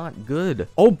 This is not good.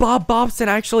 Oh, Bob Bobson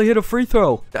actually hit a free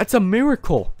throw. That's a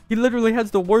miracle. He literally has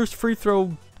the worst free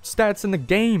throw stats in the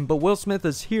game, but Will Smith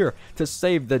is here to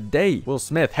save the day. Will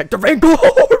Smith, Hector Van Gorp.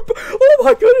 Oh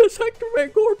my goodness, Hector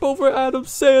Van Gorp over Adam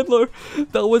Sandler.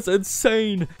 That was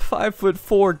insane.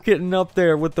 5'4", getting up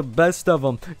there with the best of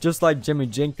them, just like Jimmy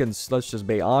Jenkins. Let's just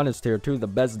be honest here, two of the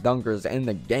best dunkers in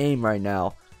the game right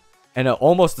now. And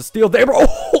almost a steal there.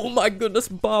 Oh my goodness,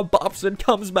 Bob Bobson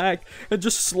comes back and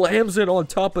just slams it on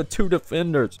top of two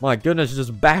defenders. My goodness,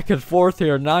 just back and forth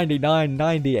here,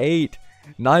 99-98.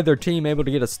 Neither team able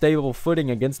to get a stable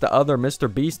footing against the other.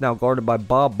 Mr. Beast now guarded by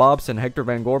Bob Bobson. Hector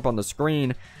Van Gorp on the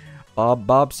screen. Bob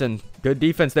Bobson, good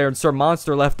defense there. And Sir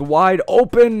Monster left wide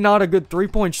open. Not a good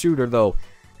three-point shooter, though.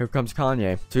 Here comes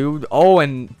Kanye. Oh,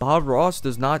 and Bob Ross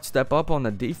does not step up on the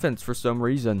defense for some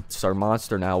reason. Sir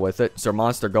Monster now with it. Sir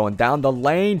Monster going down the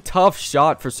lane. Tough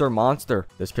shot for Sir Monster.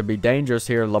 This could be dangerous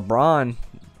here. LeBron,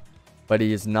 but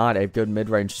he is not a good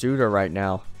mid-range shooter right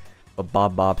now. But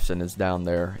Bob Bobson is down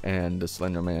there, and the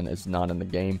Slender Man is not in the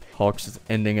game. Hawks is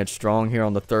ending it strong here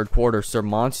on the third quarter. Sir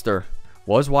Monster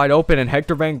was wide open, and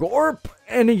Hector Van Gorp,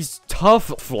 and he's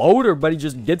tough floater, but he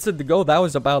just gets it to go. That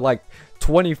was about like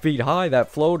 20 feet high,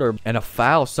 that floater, and a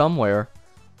foul somewhere.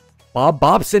 Bob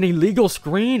Bobson, illegal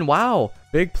screen. Wow.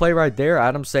 Big play right there.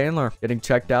 Adam Sandler getting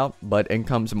checked out, but in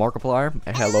comes Markiplier.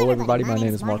 Hello, everybody. My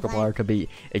name is Markiplier, to be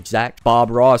exact. Bob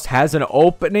Ross has an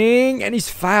opening, and he's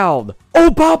fouled. Oh,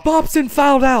 Bob Bobson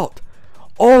fouled out.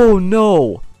 Oh,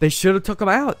 no. They should have took him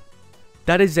out.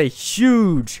 That is a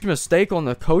huge mistake on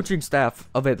the coaching staff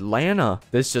of Atlanta.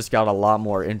 This just got a lot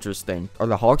more interesting. Are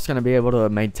the Hawks going to be able to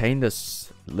maintain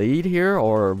this lead here,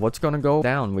 or what's going to go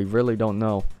down? We really don't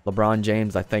know. LeBron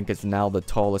James, I think, is now the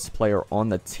tallest player on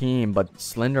the team, but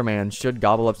Slenderman should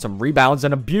gobble up some rebounds,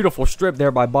 and a beautiful strip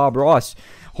there by Bob Ross.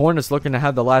 Hornets looking to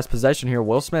have the last possession here.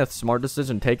 Will Smith, smart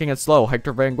decision, taking it slow.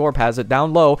 Hector Van Gorp has it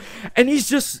down low, and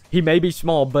he may be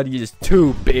small, but he is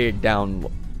too big down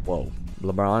low. Whoa.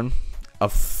 LeBron.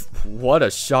 What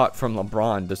a shot from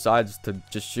LeBron. Decides to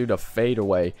just shoot a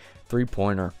fadeaway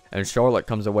three-pointer, and Charlotte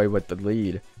comes away with the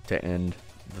lead to end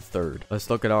the third.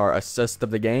 Let's look at our assist of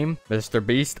the game. Mr.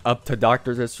 Beast up to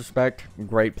Dr. Disrespect.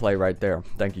 Great play right there.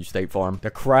 Thank you, State Farm.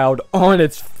 The crowd on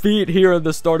its feet here at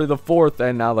the start of the fourth,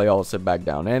 and now they all sit back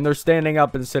down, and they're standing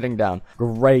up and sitting down.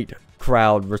 Great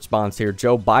crowd response here.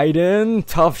 Joe Biden,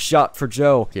 tough shot for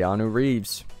Joe. Keanu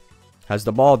Reeves has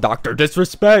the ball. Dr.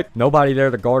 Disrespect. Nobody there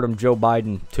to guard him. Joe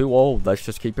Biden, too old. Let's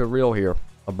just keep it real here.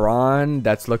 LeBron,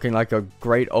 that's looking like a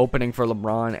great opening for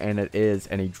LeBron, and it is,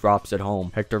 and he drops it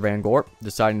home. Hector Van Gorp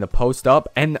deciding to post up,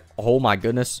 and oh my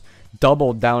goodness,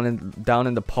 doubled down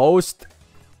in the post.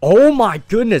 Oh my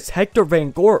goodness, Hector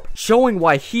Van Gorp showing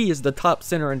why he is the top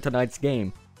center in tonight's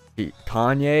game.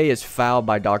 Kanye is fouled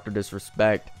by Dr.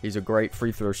 Disrespect. He's a great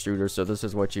free throw shooter, so this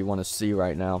is what you want to see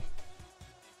right now.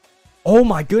 Oh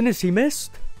my goodness, he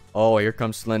missed. Oh, here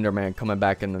comes Slender Man coming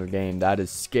back into the game. That is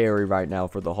scary right now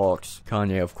for the Hawks.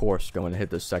 Kanye, of course, going to hit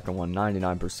the second one,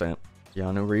 99%.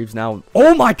 Keanu Reeves now.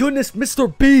 Oh my goodness,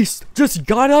 Mr. Beast just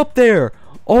got up there.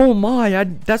 Oh my,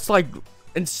 that's like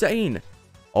insane.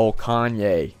 Oh,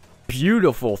 Kanye.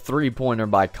 Beautiful three-pointer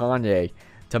by Kanye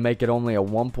to make it only a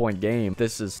one-point game.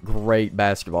 This is great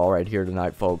basketball right here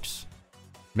tonight, folks.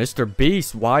 Mr.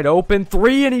 Beast wide open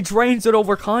three, and he drains it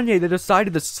over Kanye. They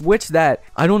decided to switch that.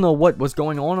 I don't know what was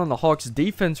going on the Hawks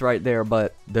defense right there,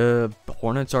 but the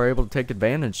Hornets are able to take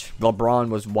advantage. LeBron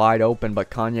was wide open, but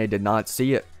Kanye did not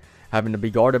see it, having to be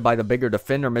guarded by the bigger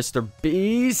defender, Mr.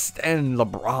 Beast, and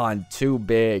LeBron too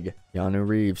big. Keanu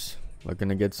Reeves looking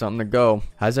to get something to go.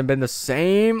 Hasn't been the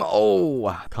same.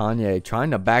 Oh, Kanye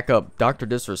trying to back up Dr.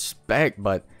 Disrespect,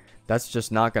 but that's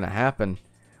just not going to happen.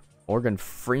 Morgan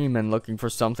Freeman looking for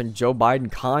something. Joe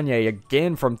Biden, Kanye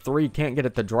again from 3. Can't get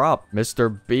it to drop.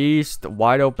 Mr. Beast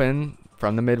wide open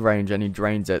from the mid-range, and he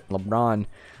drains it. LeBron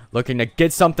looking to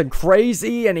get something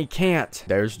crazy, and he can't.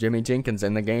 There's Jimmy Jenkins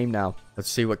in the game now. Let's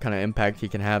see what kind of impact he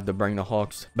can have to bring the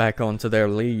Hawks back onto their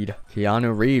lead.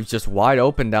 Keanu Reeves just wide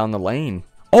open down the lane.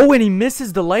 Oh, and he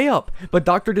misses the layup, but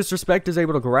Dr. Disrespect is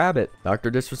able to grab it. Dr.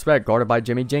 Disrespect guarded by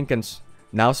Jimmy Jenkins.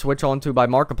 Now switch on to by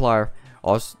Markiplier.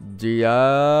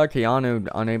 Keanu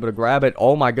unable to grab it.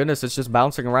 Oh my goodness, it's just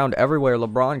bouncing around everywhere.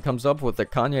 LeBron comes up with it.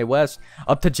 Kanye West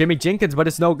up to Jimmy Jenkins, but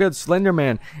it's no good.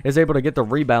 Slenderman is able to get the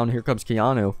rebound. Here comes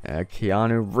Keanu.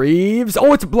 Keanu Reeves.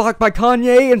 Oh, it's blocked by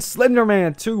Kanye, and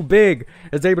Slenderman, too big,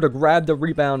 is able to grab the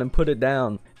rebound and put it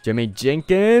down. Jimmy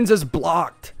Jenkins is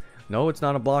blocked. No, it's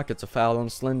not a block. It's a foul on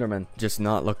Slenderman. Just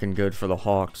not looking good for the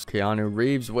Hawks. Keanu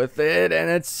Reeves with it, and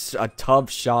it's a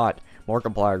tough shot.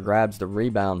 Markiplier grabs the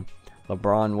rebound.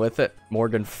 LeBron with it.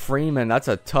 Morgan Freeman. That's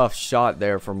a tough shot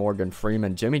there for Morgan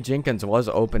Freeman. Jimmy Jenkins was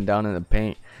open down in the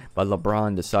paint, but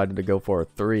LeBron decided to go for a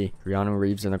 3. Keanu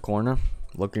Reeves in the corner,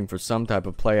 looking for some type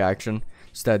of play action.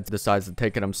 Instead, decides to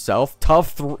take it himself.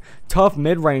 Tough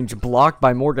mid-range blocked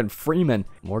by Morgan Freeman.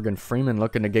 Morgan Freeman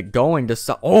looking to get going.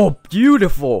 Oh,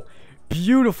 beautiful.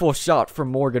 Beautiful shot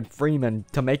from Morgan Freeman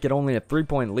to make it only a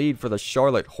 3-point lead for the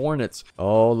Charlotte Hornets.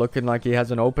 Oh, looking like he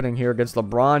has an opening here against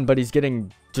LeBron, but he's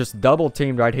getting just double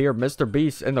teamed right here. Mr.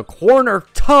 Beast in the corner.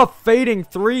 Tough fading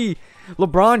 3.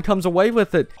 LeBron comes away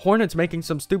with it. Hornets making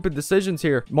some stupid decisions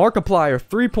here. Markiplier,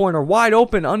 3-pointer, wide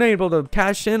open, unable to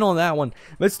cash in on that one.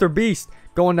 Mr. Beast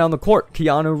going down the court.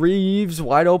 Keanu Reeves,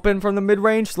 wide open from the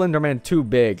mid-range. Slenderman, too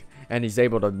big, and he's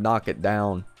able to knock it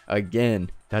down again.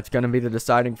 That's going to be the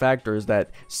deciding factor, is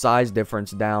that size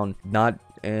difference down, not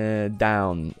down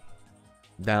in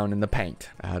the paint.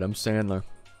 Adam Sandler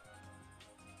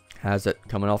has it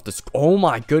coming off the... Oh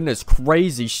my goodness,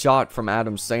 crazy shot from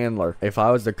Adam Sandler. If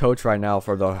I was the coach right now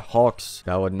for the Hawks,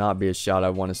 that would not be a shot I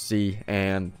want to see.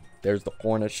 And there's the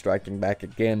Hornets striking back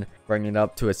again, bringing it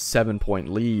up to a 7-point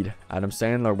lead. Adam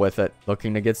Sandler with it,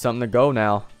 looking to get something to go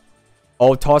now.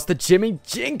 Oh, toss to Jimmy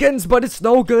Jenkins, but it's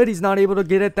no good. He's not able to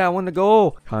get it, that one to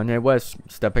go. Kanye West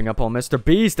stepping up on Mr.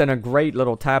 Beast, and a great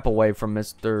little tap away from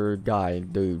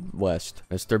Dude West.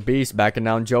 Mr. Beast backing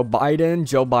down Joe Biden.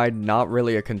 Joe Biden not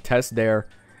really a contest there,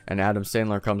 and Adam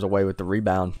Sandler comes away with the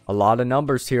rebound. A lot of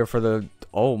numbers here for the...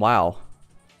 Oh, wow.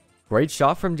 Great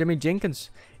shot from Jimmy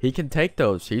Jenkins. He can take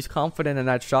those. He's confident in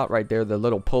that shot right there. The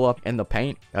little pull-up in the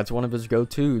paint. That's one of his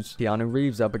go-tos. Keanu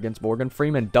Reeves up against Morgan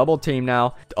Freeman. Double team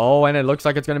now. Oh, and it looks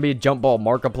like it's going to be a jump ball.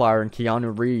 Markiplier and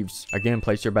Keanu Reeves. Again,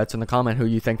 place your bets in the comment who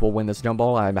you think will win this jump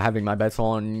ball. I'm having my bets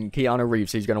on Keanu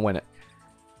Reeves. He's going to win it.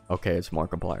 Okay, it's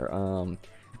Markiplier.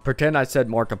 Pretend I said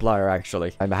Markiplier,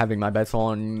 actually. I'm having my bets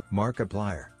on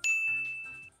Markiplier.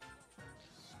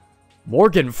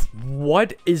 Morgan,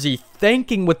 what is he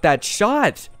thinking with that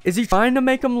shot? Is he trying to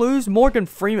make him lose? Morgan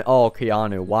Freeman. Oh,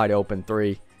 Keanu, wide open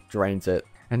 3. Drains it.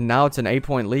 And now it's an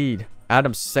 8-point lead.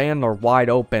 Adam Sandler wide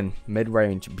open.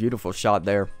 Mid-range. Beautiful shot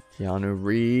there. Keanu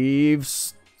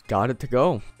Reeves got it to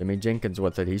go. Jimmy Jenkins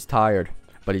with it. He's tired,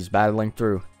 but he's battling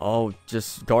through. Oh,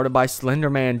 just guarded by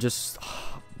Slenderman. Just,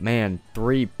 man,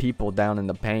 3 people down in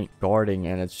the paint guarding,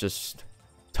 and it's just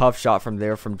tough shot from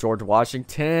there from George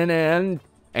Washington,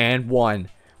 and 1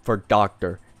 for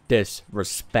Dr.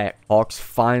 Disrespect. Hawks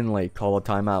finally call a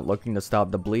timeout, looking to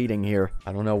stop the bleeding here.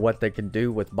 I don't know what they can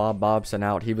do with Bob Bobson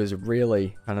out. He was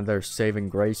really kind of their saving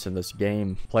grace in this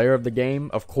game. Player of the game,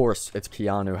 of course, it's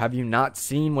Keanu. Have you not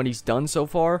seen what he's done so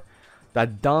far?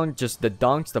 That dunk, just the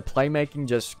dunks, the playmaking,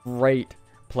 just great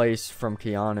place from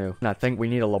Keanu. And I think we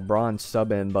need a LeBron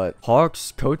sub in, but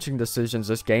Hawks coaching decisions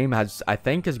this game I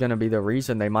think is going to be the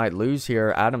reason they might lose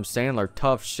here. Adam Sandler,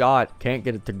 tough shot, can't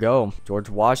get it to go. George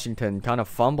Washington kind of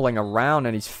fumbling around,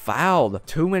 and he's fouled.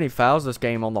 Too many fouls this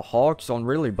game on the Hawks on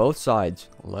really both sides.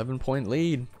 11-point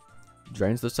lead.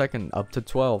 Drains the second up to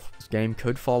 12. This game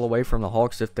could fall away from the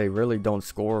Hawks if they really don't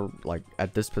score like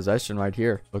at this possession right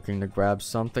here. Looking to grab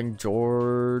something.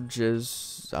 George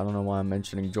is... I don't know why I'm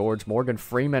mentioning George. Morgan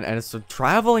Freeman, and it's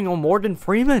traveling on Morgan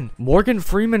Freeman. Morgan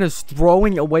Freeman is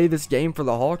throwing away this game for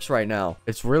the Hawks right now.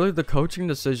 It's really the coaching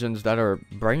decisions that are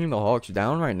bringing the Hawks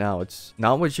down right now. It's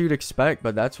not what you'd expect,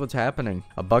 but that's what's happening.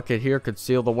 A bucket here could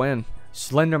seal the win.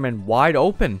 Slenderman wide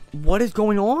open. What is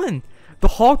going on? The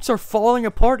Hawks are falling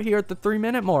apart here at the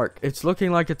 3-minute mark. It's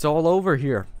looking like it's all over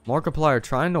here. Markiplier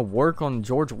trying to work on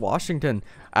George Washington.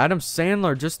 Adam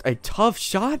Sandler, just a tough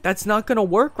shot. That's not going to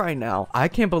work right now. I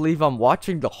can't believe I'm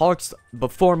watching the Hawks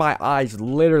before my eyes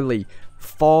literally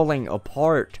falling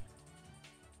apart.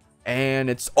 And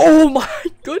it's... Oh my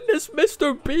goodness,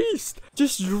 Mr. Beast.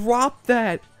 Just drop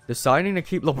that. deciding to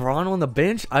keep LeBron on the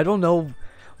bench. I don't know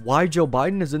why Joe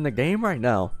Biden is in the game right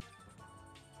now.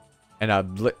 And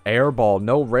a air ball,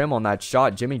 no rim on that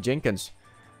shot. Jimmy Jenkins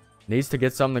needs to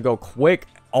get something to go quick.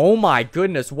 Oh my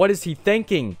goodness, what is he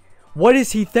thinking? What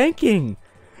is he thinking?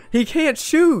 He can't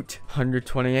shoot.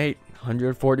 128,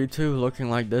 142, looking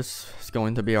like this is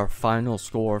going to be our final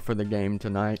score for the game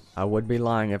tonight. I would be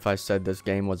lying if I said this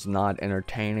game was not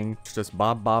entertaining. It's just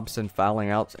Bob Bobson fouling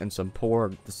out and some poor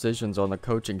decisions on the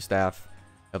coaching staff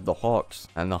of the Hawks.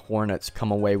 And the Hornets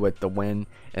come away with the win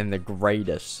in the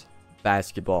greatest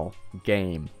basketball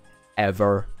game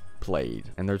ever played.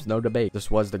 And there's no debate.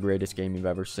 This was the greatest game you've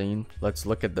ever seen. Let's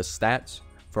look at the stats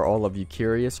for all of you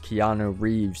curious. Keanu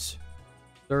Reeves,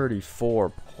 34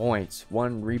 points,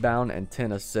 1 rebound, and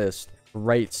 10 assists.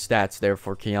 Great stats there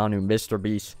for Keanu. Mr.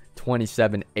 Beast,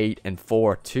 27, 8, and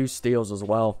 4. 2 steals as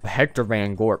well. Hector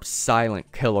Van Gorp,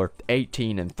 silent killer,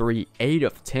 18 and 3, 8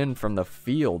 of 10 from the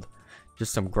field.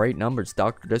 Just some great numbers.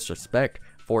 Dr. Disrespect,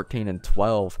 14 and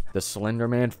 12. The Slender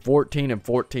Man, 14 and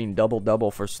 14, double-double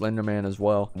for Slender Man as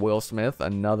well. Will Smith,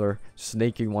 another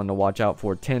sneaky one to watch out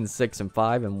for, 10, 6, and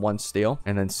 5, and 1 steal.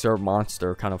 And then Sir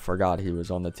Monster, kind of forgot he was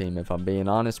on the team if I'm being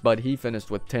honest, but he finished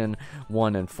with 10,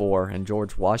 1, and 4. And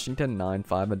George Washington, 9,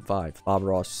 5, and 5. Bob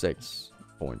Ross, 6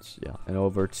 points, yeah. And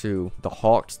over to the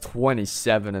Hawks,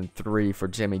 27 and 3 for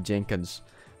Jimmy Jenkins.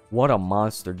 What a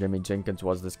monster Jimmy Jenkins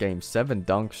was this game. 7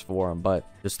 dunks for him, but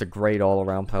just a great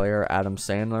all-around player. Adam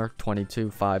Sandler, 22,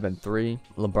 5, and 3.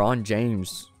 LeBron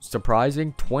James,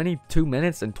 surprising, 22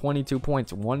 minutes and 22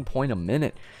 points, 1 point a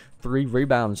minute. 3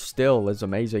 rebounds still is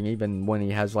amazing, even when he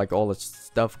has like all this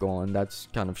stuff going. That's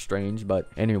kind of strange,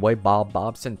 but anyway, Bob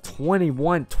Bobson,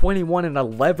 21, 21, and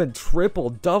 11,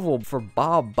 triple-double for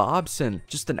Bob Bobson.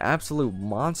 Just an absolute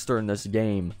monster in this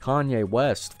game. Kanye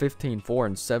West, 15, 4,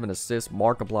 and 7 assists.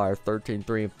 Markiplier, 13,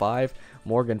 3, and 5.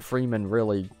 Morgan Freeman,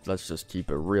 really, let's just keep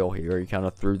it real here. He kind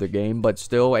of threw the game, but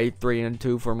still 8, 3, and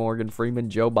 2 for Morgan Freeman.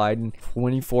 Joe Biden,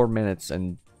 24 minutes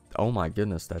and oh my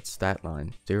goodness, that stat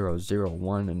line. 0, 0,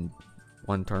 1, and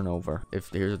 1 turnover. If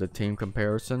here's the team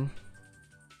comparison.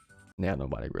 Yeah,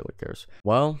 nobody really cares.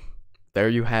 Well, there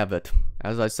you have it.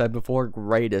 As I said before,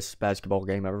 greatest basketball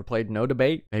game ever played. No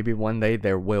debate. Maybe one day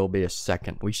there will be a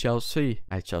second. We shall see.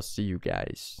 I shall see you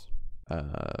guys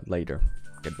later.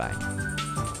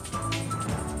 Goodbye.